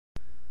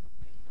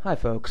Hi,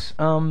 folks.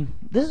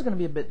 This is going to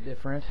be a bit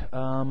different.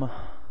 I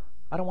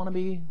don't want to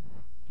be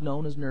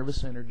known as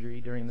nervous energy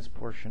during this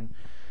portion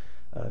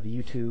of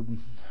YouTube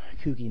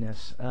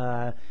kookiness.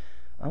 I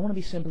want to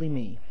be simply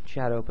me,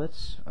 Chad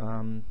Opitz.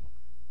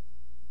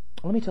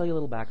 Let me tell you a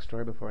little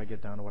backstory before I get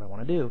down to what I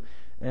want to do.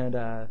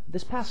 And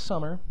this past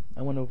summer,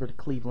 I went over to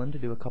Cleveland to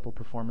do a couple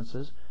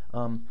performances.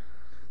 And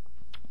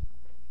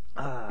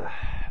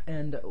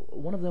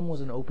one of them was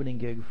an opening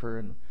gig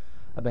for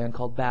a band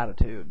called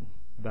Batitude.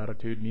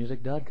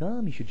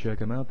 BatitudeMusic.com. You should check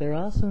them out. They're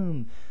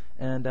awesome.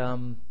 And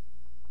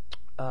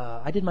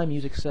I did my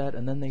music set,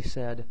 and then they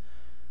said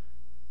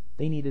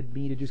they needed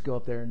me to just go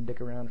up there and dick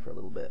around for a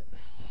little bit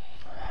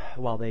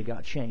while they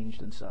got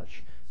changed and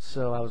such.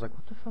 So I was like,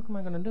 what the fuck am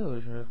I going to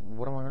do?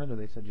 What am I going to do?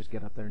 They said, just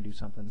get up there and do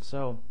something.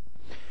 So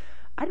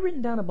I'd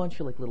written down a bunch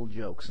of like little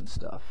jokes and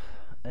stuff,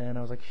 and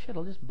I was like, shit,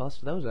 I'll just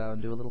bust those out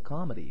and do a little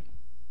comedy.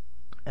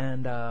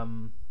 And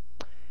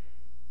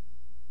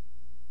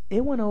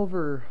it went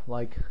over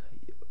like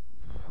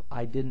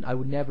I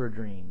would never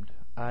dreamed.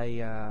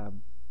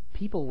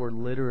 People were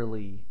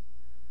literally,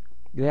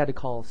 they had to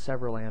call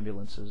several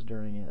ambulances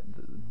during it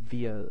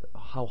via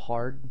how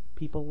hard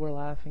people were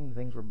laughing.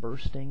 Things were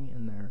bursting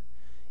in their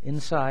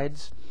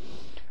insides.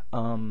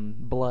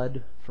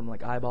 Blood from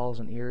like eyeballs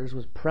and ears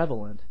was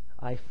prevalent.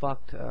 I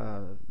fucked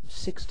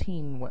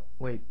 15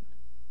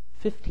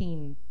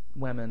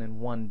 women and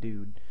one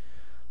dude.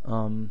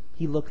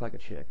 He looked like a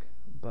chick,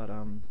 but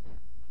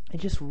it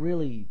just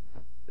really,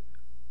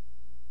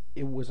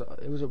 it was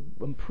a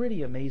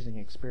pretty amazing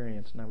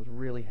experience, and I was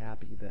really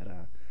happy that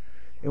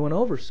it went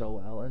over so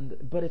well.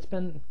 But it's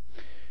been,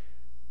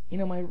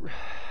 the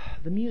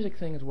music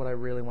thing is what I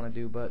really want to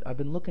do. But I've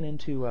been looking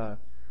into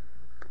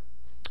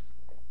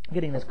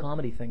getting this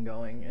comedy thing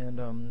going,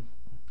 and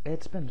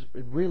it's been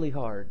really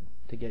hard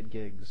to get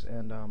gigs.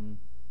 And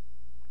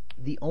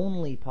the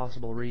only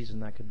possible reason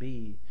that could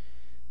be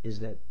is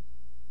that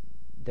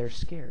they're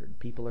scared.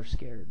 People are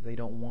scared. They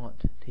don't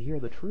want to hear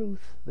the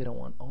truth. They don't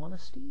want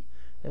honesty.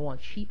 They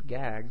want cheap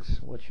gags,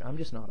 which I'm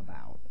just not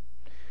about.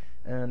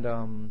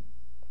 And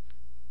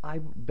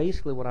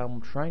basically what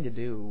I'm trying to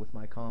do with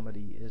my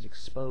comedy is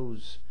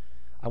expose.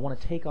 I want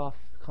to take off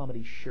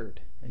comedy's shirt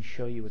and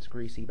show you its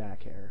greasy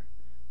back hair,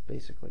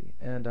 basically.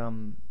 And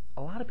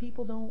a lot of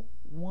people don't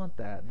want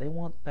that. They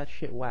want that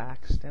shit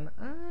waxed, and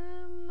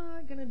I'm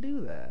not gonna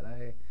do that.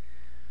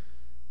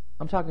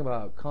 I'm talking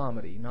about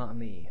comedy, not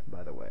me,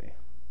 by the way,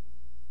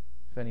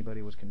 if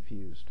anybody was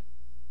confused.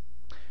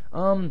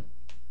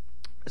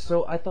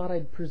 So I thought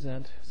I'd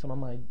present some of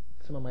my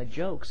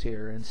jokes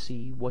here and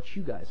see what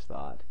you guys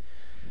thought.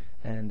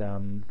 And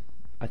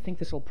I think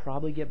this will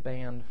probably get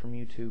banned from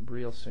YouTube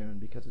real soon,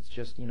 because it's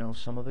just,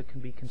 some of it can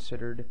be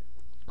considered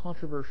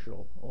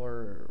controversial,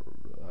 or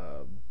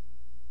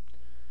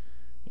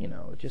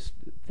just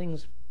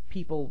things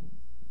people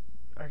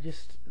are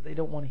just, they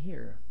don't want to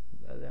hear.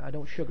 I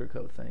don't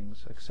sugarcoat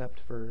things, except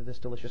for this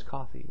delicious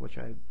coffee, which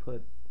I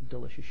put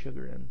delicious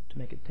sugar in to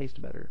make it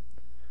taste better.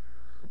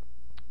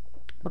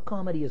 But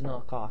comedy is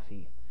not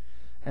coffee,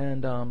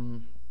 and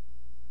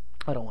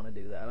I don't want to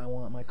do that. I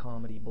want my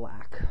comedy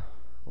black,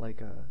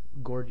 like a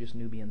gorgeous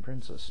Nubian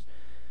princess.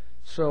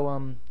 So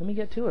let me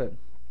get to it.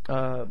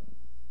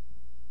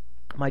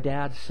 My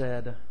dad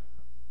said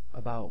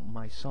about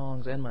my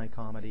songs and my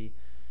comedy,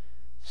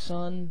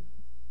 son,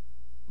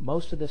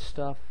 most of this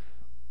stuff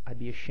I'd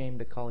be ashamed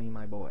to call you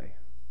my boy.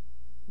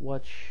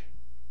 Which,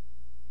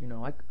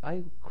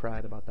 I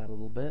cried about that a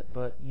little bit,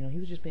 but, he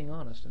was just being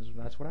honest, and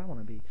that's what I want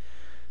to be.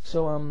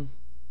 So,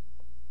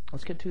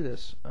 let's get to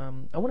this.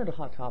 I went into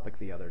Hot Topic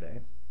the other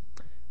day,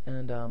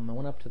 and I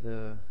went up to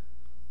the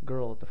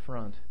girl at the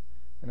front,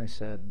 and I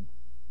said,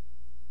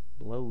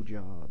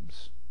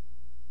 blowjobs.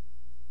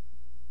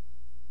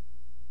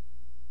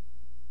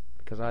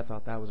 Because I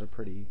thought that was a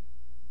pretty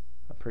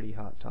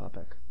hot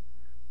topic.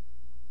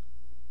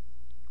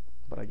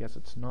 But I guess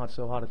it's not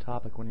so hot a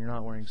topic when you're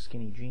not wearing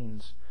skinny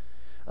jeans.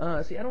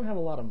 See, I don't have a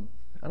lot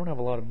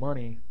of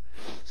money,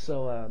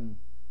 so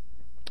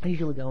I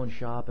usually go and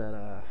shop at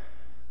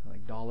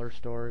like dollar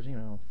stores,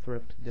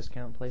 thrift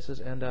discount places,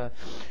 and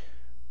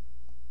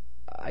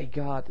I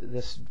got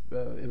this.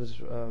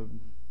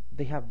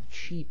 They have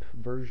cheap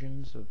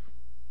versions of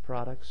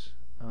products,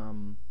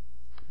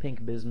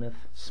 Pink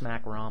Bismuth,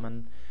 Smack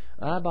Ramen.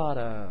 I bought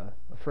a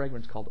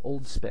fragrance called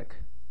Old Spick,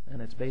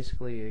 and it's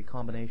basically a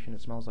combination.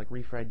 It smells like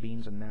refried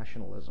beans and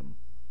nationalism.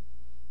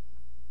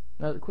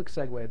 Now, a quick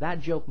segue. That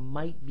joke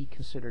might be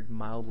considered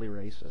mildly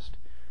racist,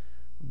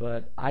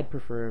 but I'd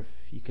prefer if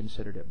you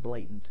considered it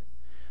blatant.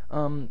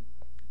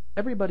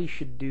 Everybody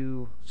should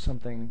do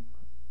something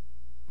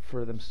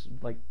for them,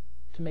 like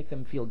to make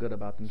them feel good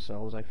about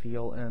themselves, I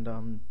feel.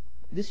 And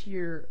this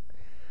year,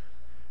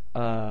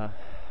 I'm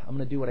going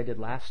to do what I did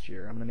last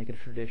year. I'm going to make it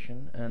a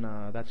tradition,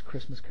 and that's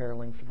Christmas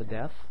caroling for the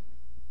deaf.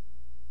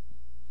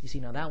 You see,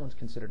 now that one's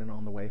considered an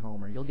on the way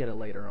homer. You'll get it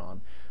later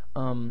on.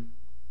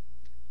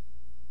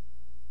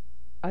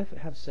 I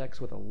have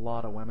sex with a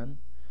lot of women,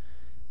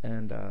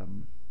 and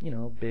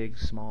big,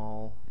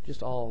 small,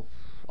 just all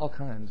all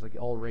kinds, like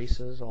all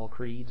races, all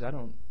creeds. I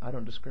don't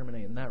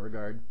discriminate in that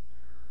regard.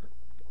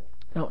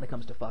 Not when it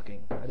comes to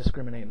fucking. I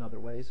discriminate in other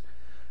ways.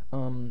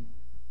 You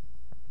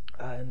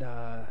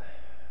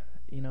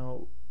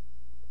know,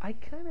 I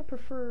kind of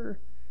prefer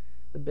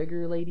the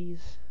bigger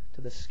ladies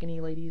to the skinny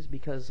ladies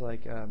because,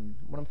 like, when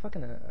I'm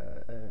fucking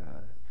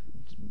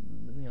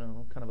you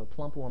know, kind of a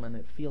plump woman,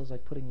 it feels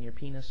like putting your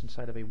penis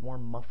inside of a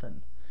warm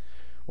muffin.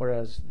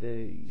 Whereas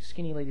the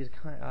skinny ladies,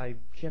 I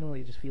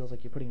generally just feels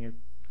like you're putting your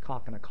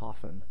cock in a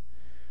coffin.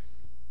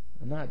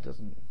 And that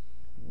doesn't,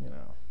 you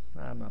know,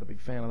 I'm not a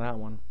big fan of that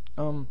one.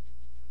 A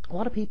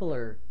lot of people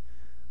are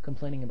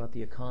complaining about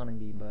the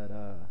economy, but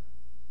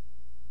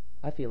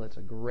I feel it's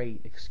a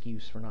great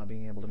excuse for not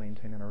being able to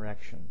maintain an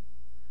erection.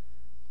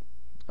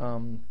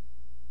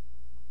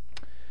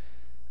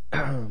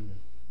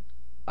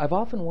 I've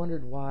often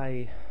wondered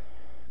why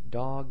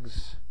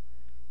dogs,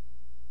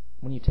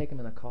 when you take them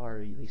in the car,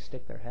 they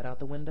stick their head out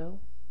the window,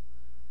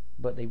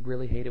 but they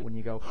really hate it when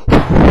you go.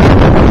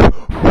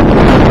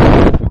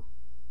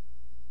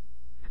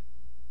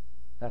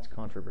 That's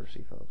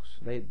controversy, folks.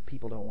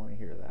 People don't want to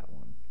hear that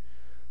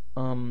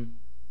one.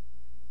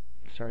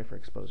 Sorry for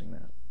exposing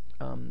that.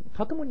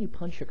 How come when you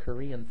punch a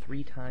Korean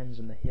 3 times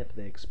in the hip,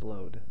 they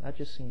explode? That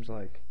just seems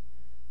like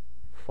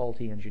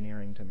faulty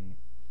engineering to me.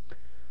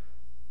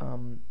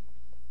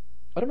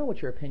 I don't know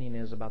what your opinion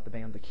is about the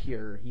band The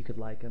Cure. You could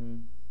like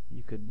them,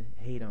 you could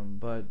hate them,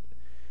 but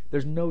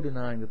there's no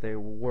denying that they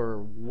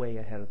were way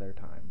ahead of their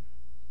time.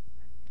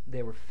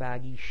 They were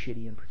faggy,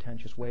 shitty, and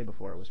pretentious way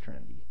before it was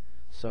trendy.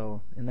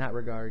 So, in that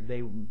regard,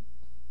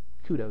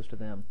 kudos to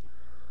them.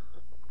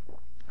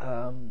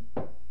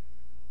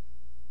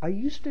 I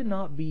used to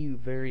not be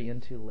very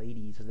into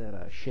ladies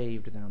that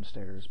shaved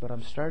downstairs, but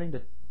I'm starting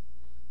to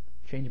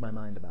change my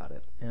mind about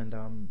it. And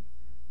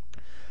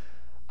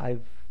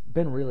I've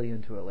been really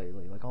into it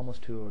lately, like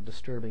almost to a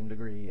disturbing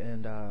degree.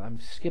 And I'm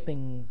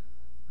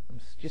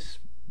just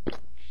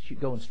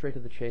going straight to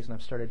the chase, and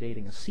I've started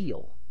dating a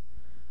seal.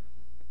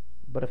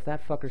 But if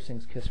that fucker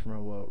sings Kiss from a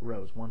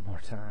Rose one more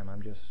time,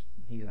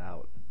 he's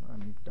out.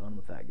 I'm done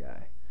with that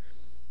guy.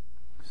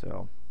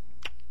 So,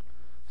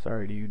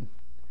 sorry, dude.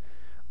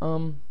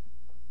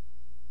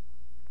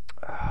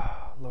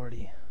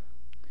 Lordy.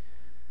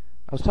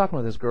 I was talking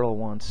with this girl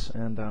once,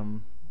 and,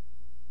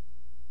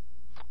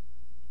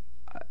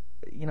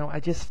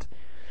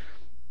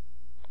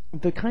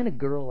 the kind of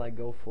girl I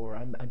go for,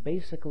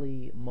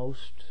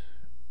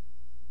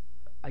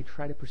 I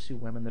try to pursue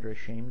women that are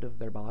ashamed of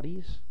their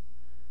bodies.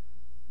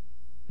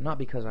 Not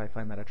because I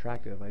find that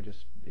attractive,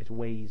 it's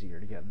way easier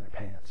to get in their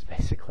pants,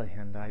 basically,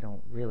 and I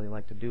don't really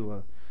like to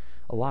do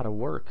a lot of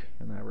work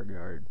in that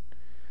regard.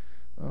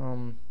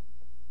 I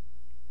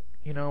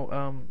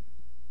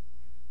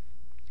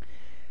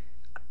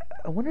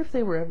wonder if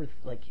they were ever,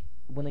 like,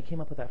 when they came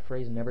up with that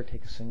phrase, never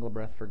take a single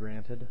breath for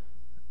granted,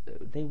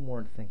 they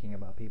weren't thinking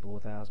about people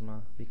with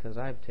asthma, because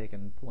I've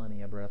taken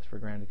plenty of breaths for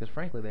granted, because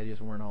frankly, they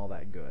just weren't all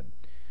that good,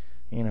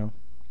 you know?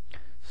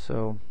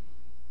 So,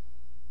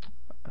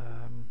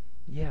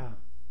 yeah.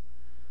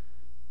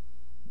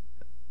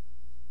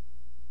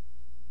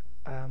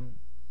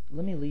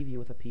 Let me leave you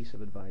with a piece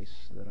of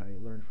advice that I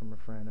learned from a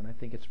friend, and I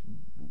think it's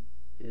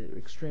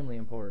extremely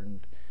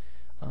important.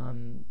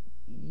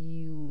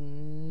 You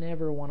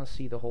never want to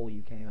see the hole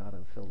you came out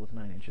of filled with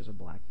 9 inches of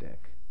black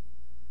dick.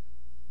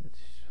 It's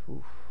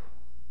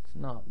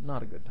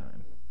not a good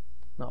time.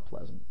 Not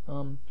pleasant.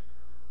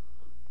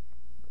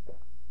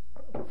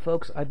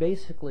 Folks,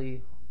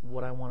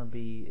 what I want to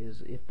be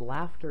is, if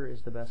laughter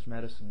is the best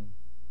medicine,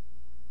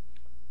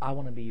 I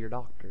want to be your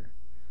doctor.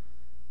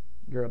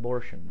 Your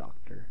abortion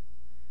doctor.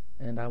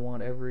 And I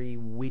want every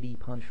witty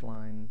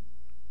punchline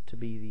to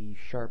be the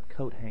sharp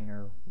coat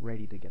hanger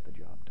ready to get the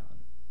job done.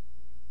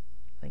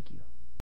 Thank you.